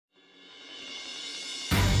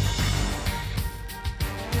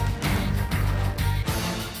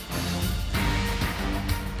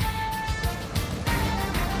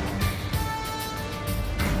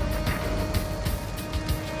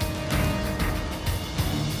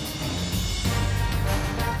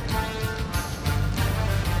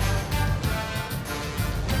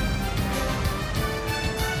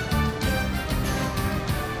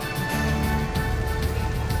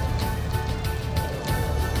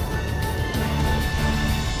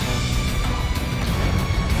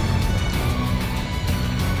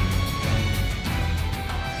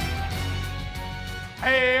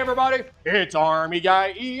everybody, it's Army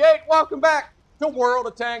Guy E8. Welcome back to World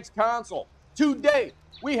of Tanks console. Today,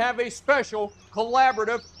 we have a special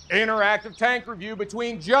collaborative interactive tank review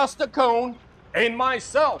between Just a Cone and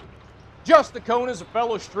myself. Just a Cone is a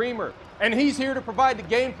fellow streamer, and he's here to provide the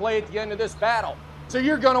gameplay at the end of this battle. So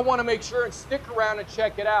you're going to want to make sure and stick around and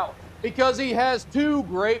check it out, because he has two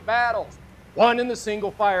great battles. One in the single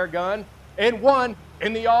fire gun, and one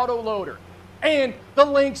in the auto loader. And the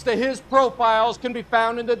links to his profiles can be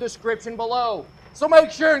found in the description below. So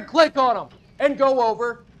make sure and click on them and go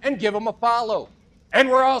over and give them a follow. And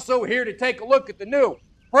we're also here to take a look at the new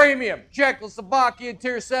premium Czechoslovakian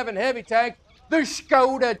Tier 7 heavy tank, the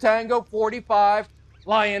Škoda Tango 45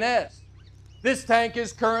 Lioness. This tank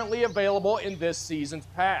is currently available in this season's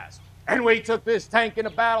pass. And we took this tank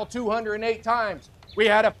into battle 208 times. We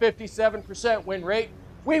had a 57% win rate.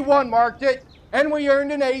 We one-marked it, and we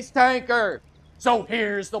earned an ace tanker. So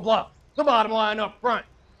here's the bluff, the bottom line up front.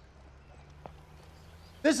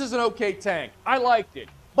 This is an okay tank. I liked it,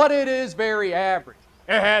 but it is very average.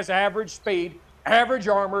 It has average speed, average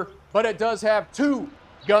armor, but it does have two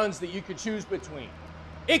guns that you could choose between.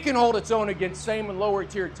 It can hold its own against same and lower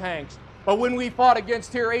tier tanks, but when we fought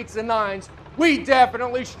against tier 8s and 9s, we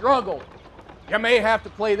definitely struggled. You may have to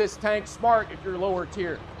play this tank smart if you're lower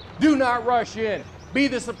tier. Do not rush in. Be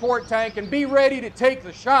the support tank and be ready to take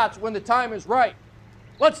the shots when the time is right.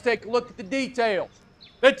 Let's take a look at the details.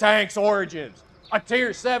 The tank's origins. A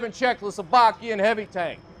Tier 7 Czechoslovakian heavy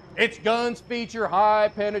tank. Its guns feature high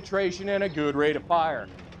penetration and a good rate of fire,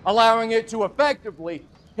 allowing it to effectively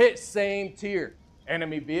hit same tier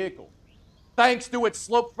enemy vehicles. Thanks to its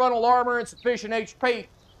sloped frontal armor and sufficient HP,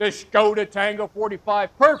 the Škoda Tango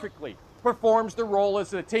 45 perfectly performs the role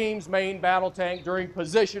as the team's main battle tank during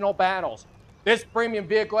positional battles. This premium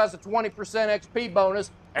vehicle has a 20% XP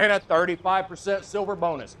bonus and a 35% silver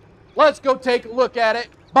bonus. Let's go take a look at it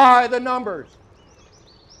by the numbers.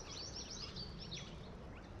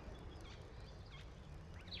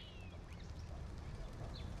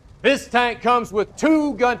 This tank comes with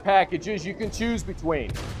two gun packages you can choose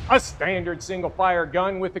between. A standard single fire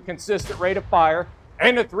gun with a consistent rate of fire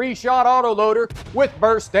and a 3-shot autoloader with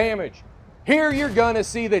burst damage. Here you're going to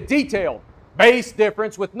see the detailed base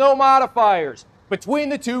difference with no modifiers between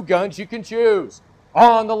the two guns you can choose.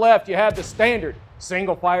 On the left, you have the standard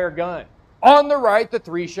single fire gun. On the right, the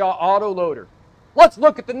 3-shot autoloader. Let's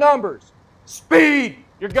look at the numbers. Speed!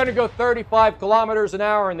 You're going to go 35 kilometers an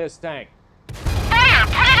hour in this tank. Fire!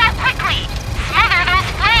 Put it out quickly! Smother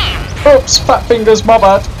those flames! Oops, fat fingers, my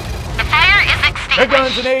bad. The fire is extinguished. The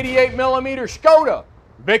gun's an 88mm Škoda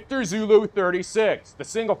Victor Zulu 36. The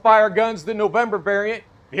single fire gun's the November variant.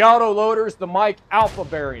 The autoloader's the Mike Alpha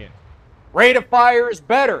variant. Rate of fire is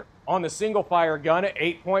better on the single fire gun at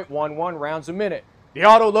 8.11 rounds a minute. The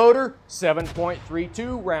autoloader,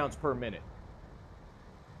 7.32 rounds per minute.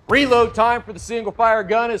 Reload time for the single fire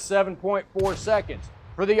gun is 7.4 seconds.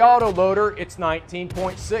 For the autoloader, it's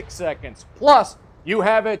 19.6 seconds. Plus, you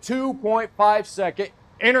have a 2.5 second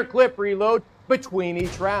interclip reload between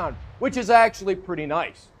each round, which is actually pretty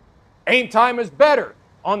nice. Aim time is better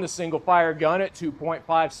on the single fire gun at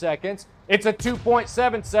 2.5 seconds. It's a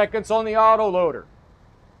 2.7 seconds on the autoloader.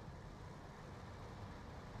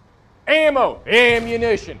 Ammo,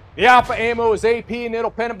 ammunition. The Alpha ammo is AP and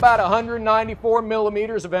it'll pen about 194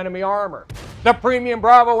 millimeters of enemy armor. The Premium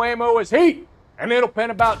Bravo ammo is heat and it'll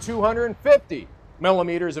pen about 250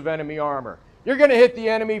 millimeters of enemy armor. You're going to hit the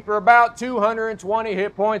enemy for about 220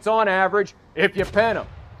 hit points on average if you pen them.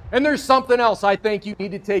 And there's something else I think you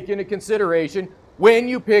need to take into consideration when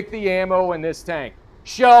you pick the ammo in this tank.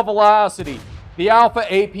 Shell velocity. The Alpha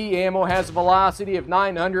AP ammo has a velocity of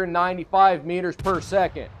 995 meters per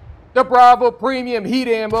second. The Bravo Premium Heat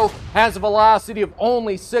ammo has a velocity of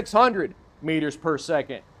only 600 meters per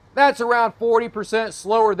second. That's around 40%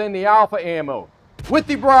 slower than the Alpha ammo. With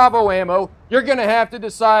the Bravo ammo, you're going to have to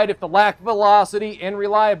decide if the lack of velocity and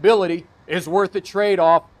reliability is worth the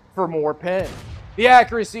trade-off for more pen. The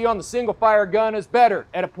accuracy on the single fire gun is better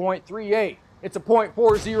at a .38. It's a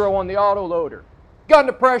 .40 on the autoloader. Gun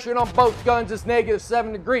depression on both guns is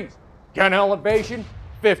 -7 degrees. Gun elevation,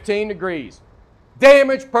 15 degrees.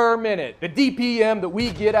 Damage per minute, the DPM that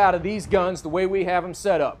we get out of these guns the way we have them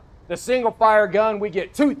set up. The single fire gun, we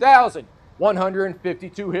get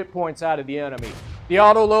 2,152 hit points out of the enemy. The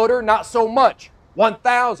autoloader, not so much,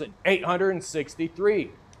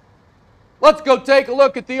 1,863. Let's go take a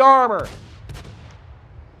look at the armor.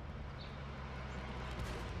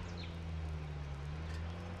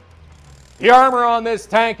 The armor on this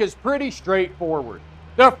tank is pretty straightforward.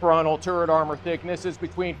 The frontal turret armor thickness is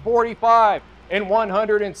between 45 and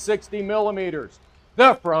 160 millimeters.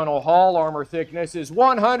 The frontal hull armor thickness is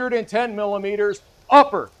 110 millimeters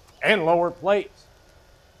upper and lower plates.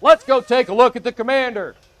 Let's go take a look at the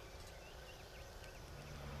Commander.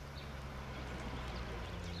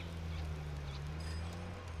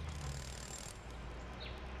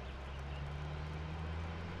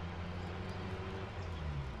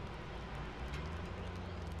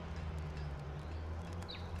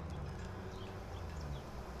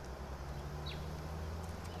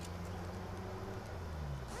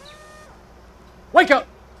 Wake up!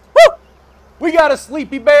 Woo! We got a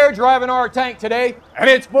sleepy bear driving our tank today, and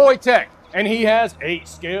it's Wojtek, and he has 8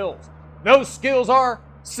 skills. Those skills are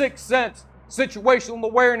Sixth Sense, Situational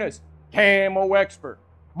Awareness, Camo Expert,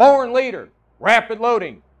 Born Leader, Rapid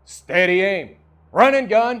Loading, Steady Aim, Run and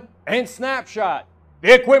Gun, and Snapshot.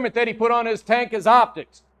 The equipment that he put on his tank is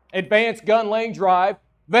Optics, Advanced Gun Lane Drive,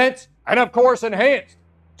 Vents, and of course Enhanced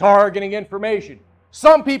Targeting Information.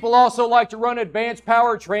 Some people also like to run Advanced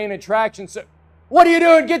Powertrain and Traction. What are you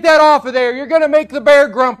doing? Get that off of there. You're going to make the bear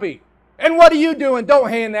grumpy. And what are you doing? Don't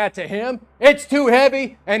hand that to him. It's too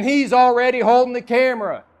heavy, and he's already holding the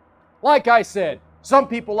camera. Like I said, some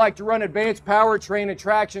people like to run Advanced Powertrain and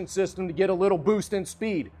Traction System to get a little boost in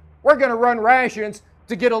speed. We're going to run Rations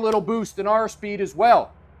to get a little boost in our speed as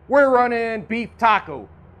well. We're running Beef Taco.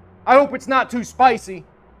 I hope it's not too spicy.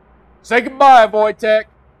 Say goodbye, Wojtek.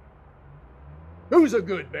 Who's a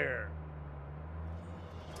good bear?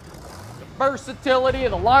 Versatility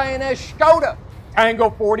of the Lioness Škoda. Tango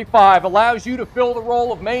 45 allows you to fill the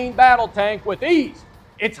role of main battle tank with ease.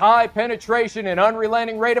 Its high penetration and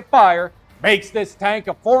unrelenting rate of fire makes this tank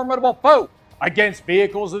a formidable foe against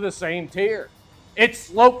vehicles of the same tier. Its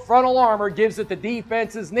sloped frontal armor gives it the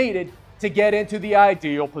defenses needed to get into the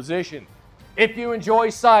ideal position. If you enjoy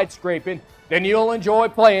side scraping, then you'll enjoy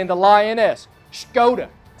playing the Lioness Škoda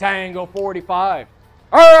Tango 45.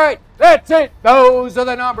 Alright, that's it. Those are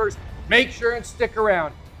the numbers. Make sure and stick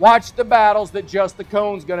around. Watch the battles that Just the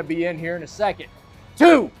Cone's going to be in here in a second.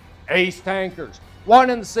 2 ace tankers. 1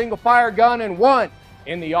 in the single fire gun and 1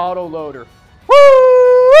 in the auto loader.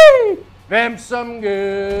 Woo! Them some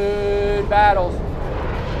good battles.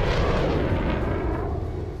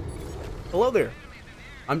 Hello there.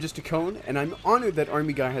 I'm Just a Cone, and I'm honored that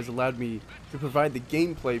Army Guy has allowed me to provide the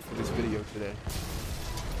gameplay for this video today.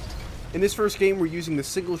 In this first game, we're using the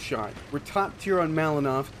single shot. We're top tier on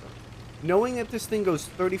Malinov. Knowing that this thing goes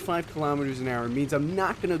 35 kilometers an hour means I'm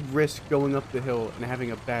not going to risk going up the hill and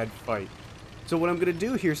having a bad fight. So what I'm going to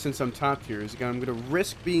do here, since I'm top tier, is I'm going to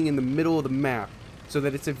risk being in the middle of the map so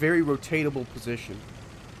that it's a very rotatable position.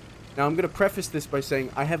 Now I'm going to preface this by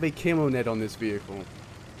saying I have a camo net on this vehicle.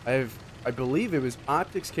 I believe it was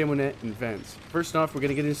Optics, camo net, and Vents. First off, we're going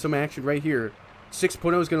to get into some action right here.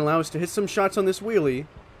 6.0 is going to allow us to hit some shots on this wheelie.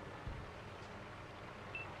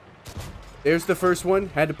 There's the first one.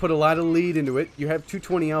 Had to put a lot of lead into it. You have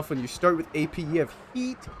 220 alpha and you start with AP. You have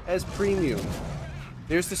heat as premium.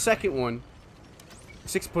 There's the second one.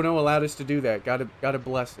 6.0 allowed us to do that. Gotta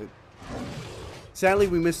bless it. Sadly,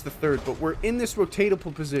 we missed the third, but we're in this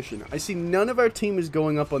rotatable position. I see none of our team is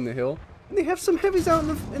going up on the hill, and they have some heavies out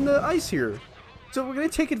in the ice here. So we're going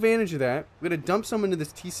to take advantage of that. We're going to dump some into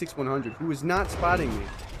this T6100, who is not spotting me.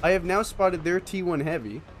 I have now spotted their T1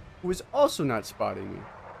 Heavy, who is also not spotting me.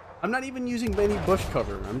 I'm not even using any bush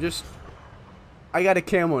cover. I got a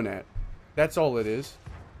camo net. That's all it is.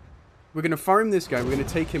 We're going to farm this guy. We're going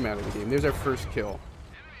to take him out of the game. There's our first kill.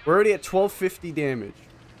 We're already at 1250 damage.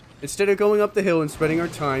 Instead of going up the hill and spending our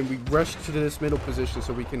time, we rush to this middle position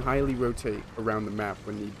so we can highly rotate around the map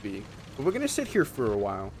when need be. But we're going to sit here for a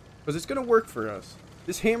while, because it's going to work for us.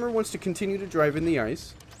 This hammer wants to continue to drive in the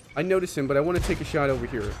ice. I notice him, but I want to take a shot over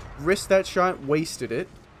here. Risked that shot, wasted it.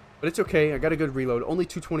 But it's okay, I got a good reload. Only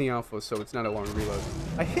 220 alpha, so it's not a long reload.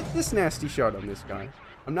 I hit this nasty shot on this guy.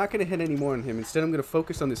 I'm not going to hit any more on him. Instead, I'm going to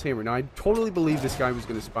focus on this hammer. Now, I totally believe this guy was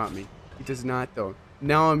going to spot me. He does not, though.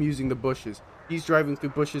 Now I'm using the bushes. He's driving through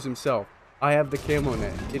bushes himself. I have the camo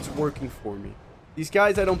net. It's working for me. These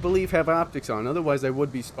guys, I don't believe, have optics on. Otherwise, I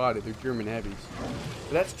would be spotted. They're German heavies.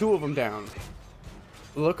 But that's 2 of them down.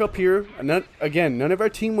 Look up here. Again, none of our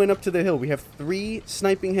team went up to the hill. We have 3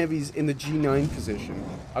 sniping heavies in the G9 position.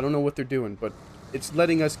 I don't know what they're doing, but it's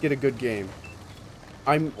letting us get a good game.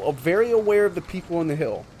 I'm very aware of the people on the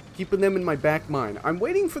hill, keeping them in my back mind. I'm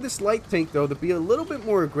waiting for this light tank, though, to be a little bit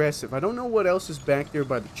more aggressive. I don't know what else is back there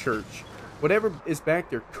by the church. Whatever is back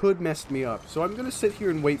there could mess me up, so I'm going to sit here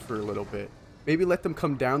and wait for a little bit. Maybe let them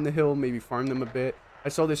come down the hill, maybe farm them a bit. I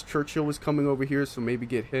saw this Churchill was coming over here, so maybe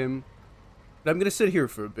get him. But I'm going to sit here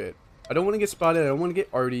for a bit. I don't want to get spotted. I don't want to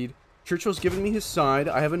get artied. Churchill's giving me his side.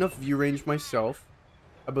 I have enough view range myself.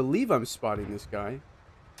 I believe I'm spotting this guy.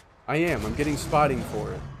 I am. I'm getting spotting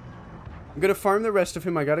for it. I'm going to farm the rest of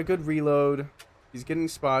him. I got a good reload. He's getting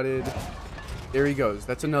spotted. There he goes.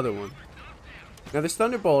 That's another one. Now, this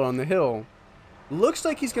Thunderbolt on the hill looks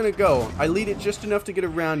like he's going to go. I lead it just enough to get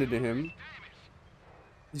around into him.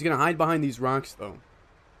 He's going to hide behind these rocks, though.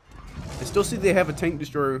 I still see they have a tank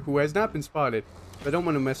destroyer who has not been spotted. But I don't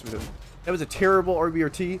want to mess with him. That was a terrible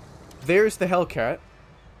RBRT. There's the Hellcat,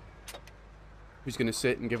 who's going to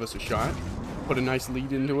sit and give us a shot. Put a nice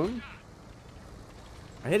lead into him.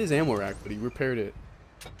 I hit his ammo rack, but he repaired it.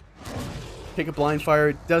 Take a blind fire.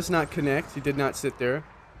 It does not connect. He did not sit there.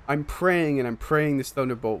 I'm praying, and I'm praying this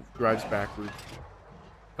Thunderbolt drives backwards.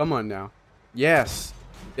 Come on now. Yes.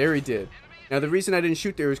 There he did. Now, the reason I didn't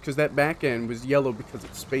shoot there is because that back end was yellow because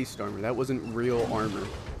it's spaced armor. That wasn't real armor.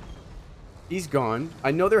 He's gone.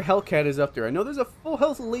 I know their Hellcat is up there. I know there's a full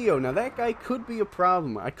health Leo. Now, that guy could be a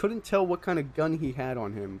problem. I couldn't tell what kind of gun he had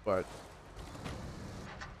on him, but...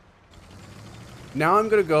 Now I'm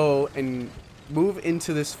going to go and move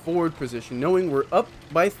into this forward position, knowing we're up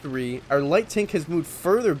by 3. Our light tank has moved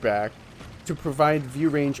further back to provide view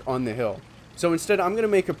range on the hill. So instead, I'm going to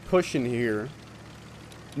make a push in here.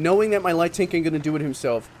 Knowing that my light tank ain't going to do it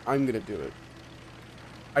himself, I'm going to do it.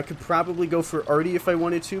 I could probably go for Artie if I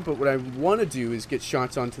wanted to, but what I want to do is get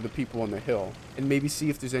shots onto the people on the hill and maybe see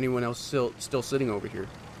if there's anyone else still sitting over here.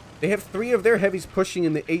 They have 3 of their heavies pushing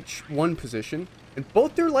in the H1 position, and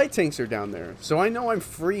both their light tanks are down there, so I know I'm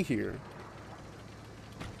free here.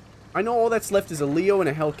 I know all that's left is a Leo and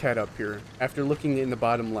a Hellcat up here after looking in the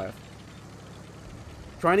bottom left.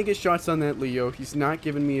 Trying to get shots on that Leo. He's not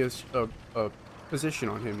giving me a position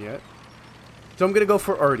on him yet. So I'm going to go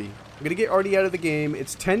for Artie. I'm going to get Artie out of the game.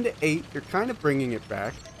 It's 10-8. You're kind of bringing it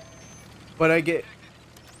back. But I get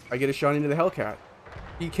a shot into the Hellcat.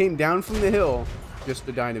 He came down from the hill just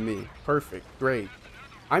to die to me. Perfect. Great.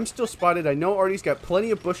 I'm still spotted. I know Artie's got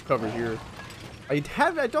plenty of bush cover here. I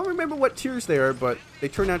don't remember what tiers they are, but they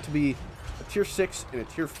turn out to be a tier 6 and a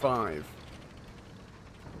tier 5.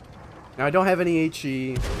 Now, I don't have any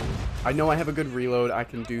HE. I know I have a good reload. I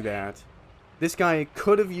can do that. This guy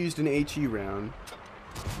could have used an HE round.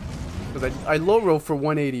 Because I low roll for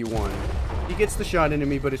 181. He gets the shot into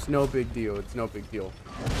me, but it's no big deal. It's no big deal.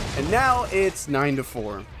 And now it's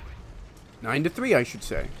 9-4. 9-3, I should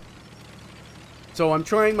say. So I'm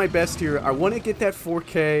trying my best here. I want to get that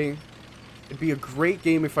 4K. It'd be a great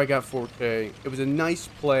game if I got 4K. It was a nice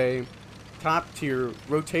play. Top tier,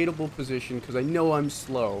 rotatable position, because I know I'm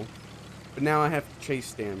slow. But now I have to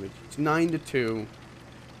chase damage. It's 9-2.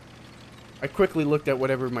 I quickly looked at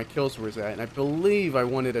whatever my kills was at, and I believe I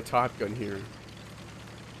wanted a Top Gun here.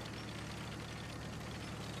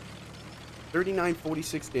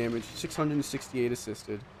 3946 damage, 668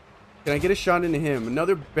 assisted. Can I get a shot into him?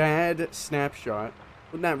 Another bad snapshot.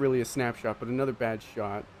 Well, not really a snapshot, but another bad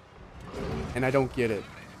shot. And I don't get it.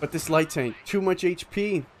 But this light tank, too much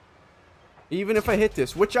HP. Even if I hit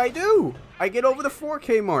this, which I do, I get over the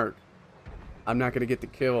 4K mark. I'm not going to get the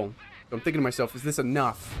kill. So I'm thinking to myself, is this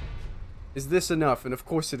enough? Is this enough? And of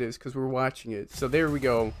course it is, because we're watching it. So there we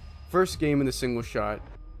go. First game in the single shot.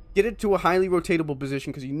 Get it to a highly rotatable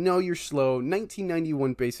position because you know you're slow.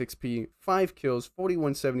 1991 base XP, 5 kills,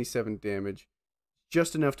 4177 damage.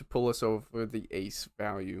 Just enough to pull us over the ace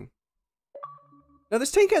value. Now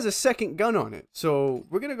this tank has a second gun on it. So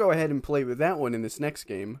we're going to go ahead and play with that one in this next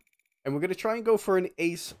game. And we're going to try and go for an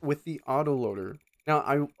ace with the autoloader.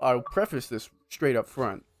 Now I'll preface this straight up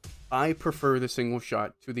front. I prefer the single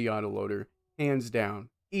shot to the autoloader, hands down,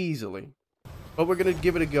 easily. But we're going to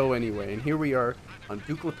give it a go anyway, and here we are on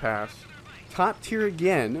Dukla Pass, top tier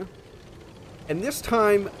again. And this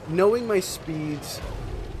time, knowing my speeds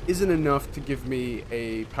isn't enough to give me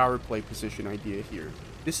a power play position idea here.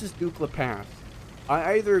 This is Dukla Pass.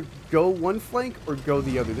 I either go one flank or go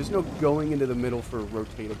the other. There's no going into the middle for a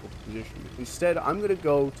rotatable position. Instead, I'm going to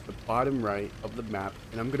go to the bottom right of the map,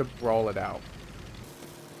 and I'm going to brawl it out.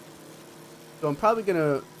 So I'm probably going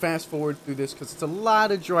to fast forward through this because it's a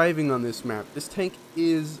lot of driving on this map. This tank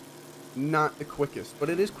is not the quickest, but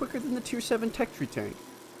it is quicker than the tier 7 tech tree tank,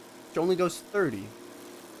 which only goes 30.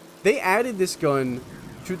 They added this gun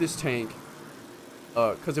to this tank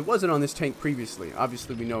because it wasn't on this tank previously.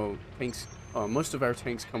 Obviously, we know tanks, most of our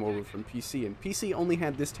tanks come over from PC, and PC only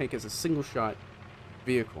had this tank as a single shot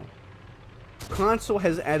vehicle. Console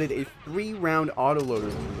has added a 3-round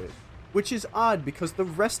autoloader to it, which is odd because the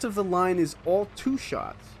rest of the line is all 2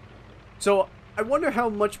 shots. So I wonder how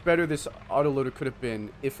much better this autoloader could have been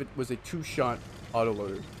if it was a 2-shot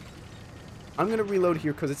autoloader. I'm going to reload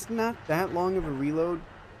here because it's not that long of a reload,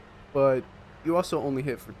 but you also only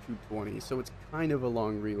hit for 220, so it's kind of a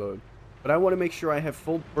long reload. But I want to make sure I have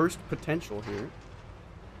full burst potential here.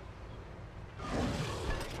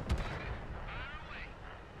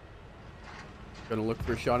 Gonna look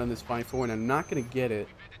for a shot on this 5-4, and I'm not gonna get it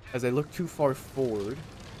as I look too far forward.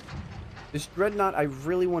 This Dreadnought, I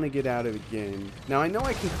really want to get out of the game. Now, I know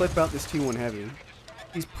I can clip out this T1 Heavy.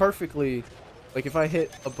 He's perfectly, like, if I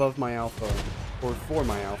hit above my alpha, or for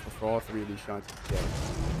my alpha for all 3 of these shots, he's dead.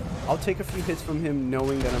 I'll take a few hits from him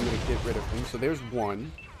knowing that I'm going to get rid of him. So there's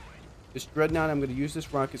one. This Dreadnought, I'm going to use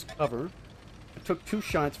this rock as cover. I took 2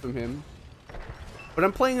 shots from him. But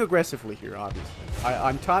I'm playing aggressively here, obviously.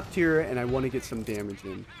 I'm top tier, and I want to get some damage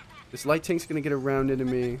in. This light tank's going to get around into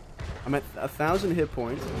me. I'm at 1,000 hit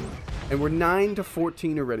points. And we're 9 to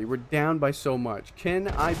 14 already. We're down by so much. Can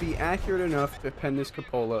I be accurate enough to pen this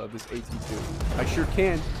cupola of this AT2? I sure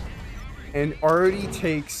can. And already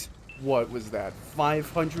takes, what was that?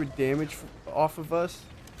 500 damage off of us?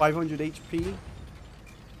 500 HP?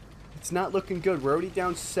 It's not looking good. We're already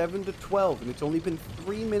down 7 to 12. And it's only been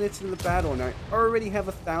 3 minutes in the battle. And I already have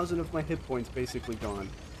 1,000 of my hit points basically gone.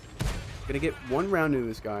 Gonna get 1 round into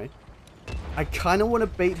this guy. I kind of want to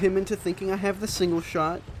bait him into thinking I have the single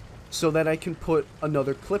shot so that I can put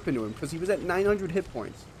another clip into him, because he was at 900 hit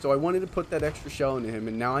points. So I wanted to put that extra shell into him,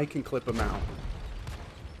 and now I can clip him out.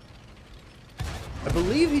 I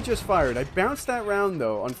believe he just fired. I bounced that round,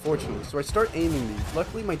 though, unfortunately. So I start aiming these.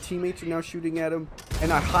 Luckily, my teammates are now shooting at him,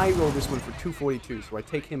 and I high roll this one for 242, so I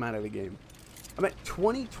take him out of the game. I'm at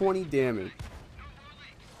 20 damage,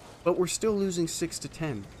 but we're still losing 6 to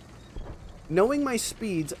 10. Knowing my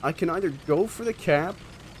speeds, I can either go for the cap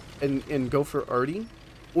and go for Artie,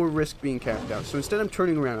 or risk being capped out. So instead I'm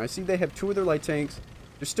turning around. I see they have 2 of their light tanks.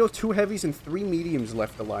 There's still 2 heavies and 3 mediums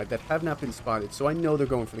left alive that have not been spotted. So I know they're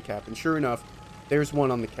going for the cap. And sure enough, there's one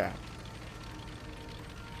on the cap.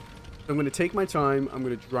 So I'm going to take my time. I'm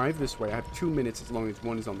going to drive this way. I have 2 minutes as long as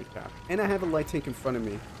one is on the cap. And I have a light tank in front of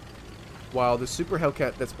me, while the Super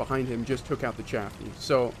Hellcat that's behind him just took out the Chaffee.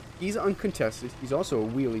 So he's uncontested. He's also a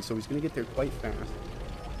wheelie, so he's going to get there quite fast.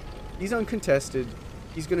 He's uncontested.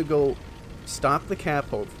 He's going to go stop the cap,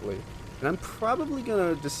 hopefully. And I'm probably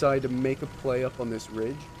going to decide to make a play up on this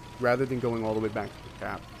ridge rather than going all the way back to the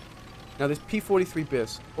cap. Now, this P-43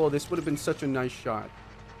 Bisque, oh, this would have been such a nice shot.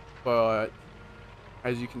 But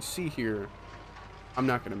as you can see here, I'm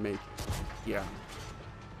not going to make it. Yeah.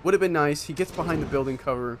 Would have been nice. He gets behind the building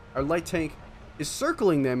cover. Our light tank is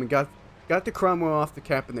circling them and got the Cromwell off the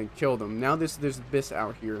cap and then killed him. Now there's Bisque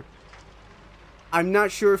out here. I'm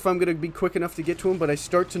not sure if I'm going to be quick enough to get to him, but I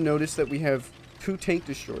start to notice that we have 2 tank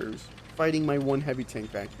destroyers fighting my 1 heavy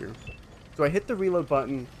tank back here. So I hit the reload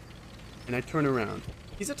button, and I turn around.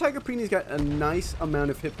 He's a Tiger Preen. He's got a nice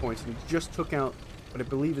amount of hit points, and he just took out what I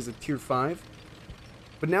believe is a tier 5.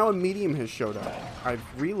 But now a medium has showed up. I've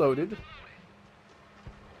reloaded.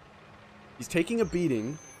 He's taking a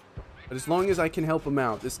beating, but as long as I can help him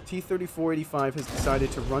out. This T-3485 has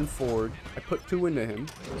decided to run forward. I put 2 into him.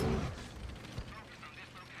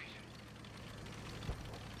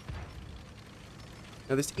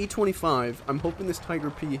 Now this E25, I'm hoping this Tiger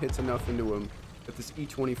P hits enough into him that this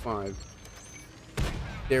E25...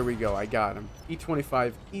 There we go, I got him.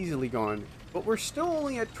 E25 easily gone. But we're still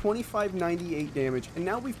only at 2598 damage, and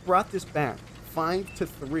now we've brought this back 5 to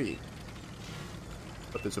 3.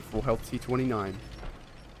 But there's a full health T29.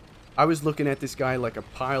 I was looking at this guy like a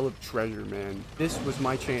pile of treasure, man. This was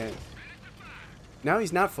my chance. Now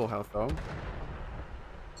he's not full health, though.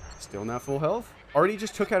 Still not full health. Already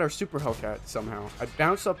just took out our Super Hellcat somehow. I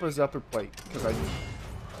bounced up his upper plate because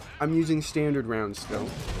I'm using standard rounds still.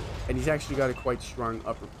 And he's actually got a quite strong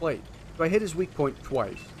upper plate. So I hit his weak point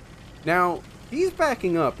twice. Now, he's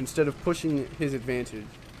backing up instead of pushing his advantage,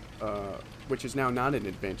 which is now not an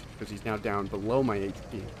advantage because he's now down below my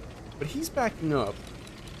HP. But he's backing up,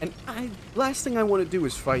 and last thing I want to do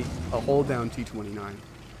is fight a hold down T-29.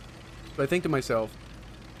 So I think to myself,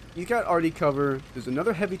 he's got Artie cover, there's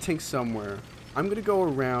another heavy tank somewhere. I'm going to go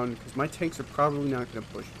around because my tanks are probably not going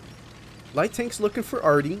to push me. Light tank's looking for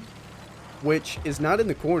Artie, which is not in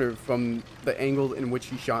the corner from the angle in which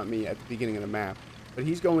he shot me at the beginning of the map. But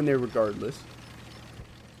he's going there regardless.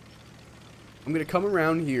 I'm going to come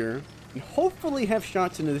around here and hopefully have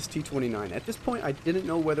shots into this T-29. At this point, I didn't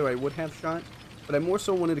know whether I would have shots, but I more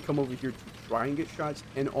so wanted to come over here to try and get shots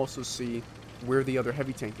and also see where the other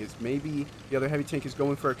heavy tank is. Maybe the other heavy tank is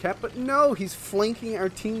going for a cap, but no, he's flanking our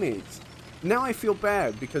teammates. Now I feel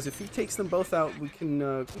bad, because if he takes them both out, we can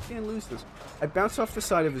lose this. I bounce off the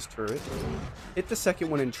side of his turret, hit the second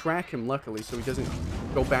one and track him, luckily, so he doesn't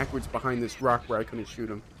go backwards behind this rock where I couldn't shoot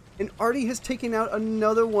him. And Artie has taken out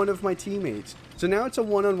another one of my teammates. So now it's a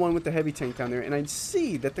one-on-one with the heavy tank down there, and I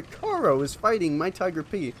see that the Karo is fighting my Tiger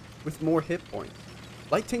P with more hit points.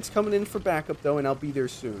 Light tank's coming in for backup, though, and I'll be there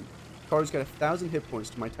soon. Karo's got 1,000 hit points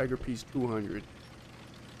to my Tiger P's 200.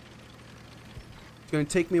 Gonna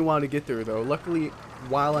take me a while to get there though. Luckily,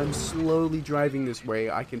 while I'm slowly driving this way,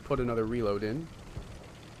 I can put another reload in.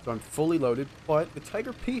 So I'm fully loaded, but the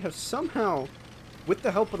Tiger P has somehow, with the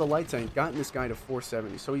help of the light tank, gotten this guy to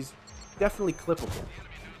 470. So he's definitely clippable.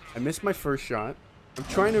 I missed my first shot. I'm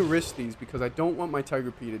trying to risk these because I don't want my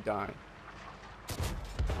Tiger P to die.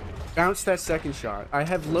 Bounce that second shot. I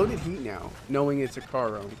have loaded heat now, knowing it's a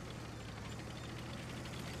Caro.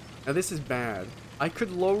 Now this is bad. I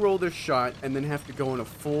could low roll this shot and then have to go on a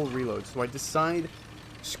full reload. So I decide,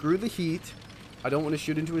 screw the heat. I don't want to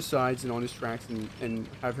shoot into his sides and on his tracks and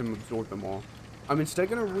have him absorb them all. I'm instead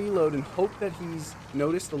going to reload and hope that he's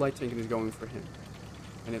noticed the light tank and is going for him.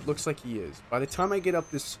 And it looks like he is. By the time I get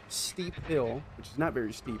up this steep hill, which is not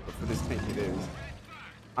very steep, but for this tank it is,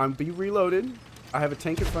 I'm be reloaded. I have a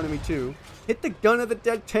tank in front of me too. Hit the gun of the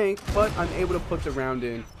dead tank, but I'm able to put the round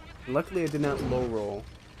in. And luckily I did not low roll.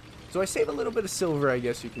 So I save a little bit of silver, I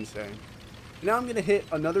guess you can say. Now I'm going to hit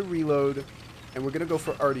another reload, and we're going to go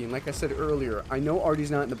for Artie. And like I said earlier, I know Artie's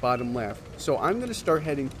not in the bottom left. So I'm going to start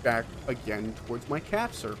heading back again towards my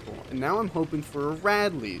cap circle. And now I'm hoping for a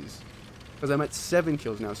Radley's, because I'm at 7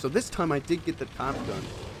 kills now. So this time I did get the top gun.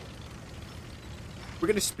 We're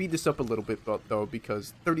going to speed this up a little bit, though,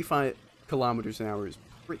 because 35 kilometers an hour is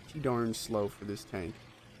pretty darn slow for this tank.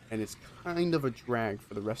 And it's kind of a drag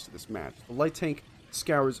for the rest of this match. The light tank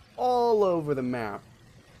scours all over the map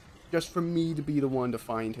just for me to be the one to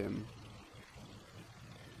find him,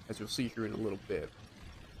 as you'll see here in a little bit.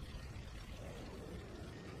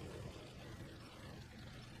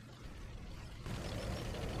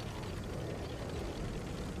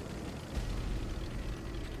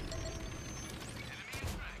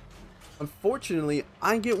 Unfortunately,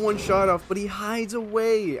 I get one shot off, but he hides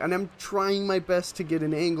away, and I'm trying my best to get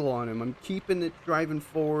an angle on him. I'm keeping it driving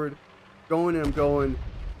forward, going and I'm going,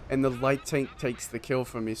 and the light tank takes the kill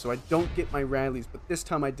from me, so I don't get my rallies, but this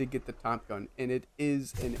time I did get the top gun, and it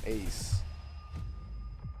is an ace.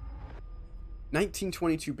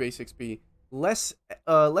 1922 base XP, less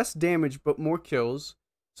damage but more kills,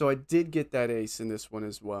 so I did get that ace in this one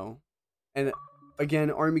as well. And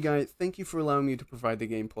again, Army Guy, thank you for allowing me to provide the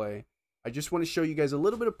gameplay. I just want to show you guys a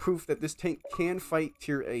little bit of proof that this tank can fight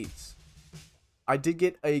tier 8s. I did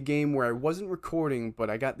get a game where I wasn't recording, but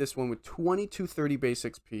I got this one with 2230 base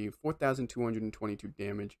XP, 4,222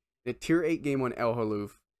 damage, and a tier 8 game on El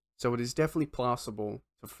Haluf, so it is definitely possible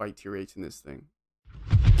to fight tier 8s in this thing.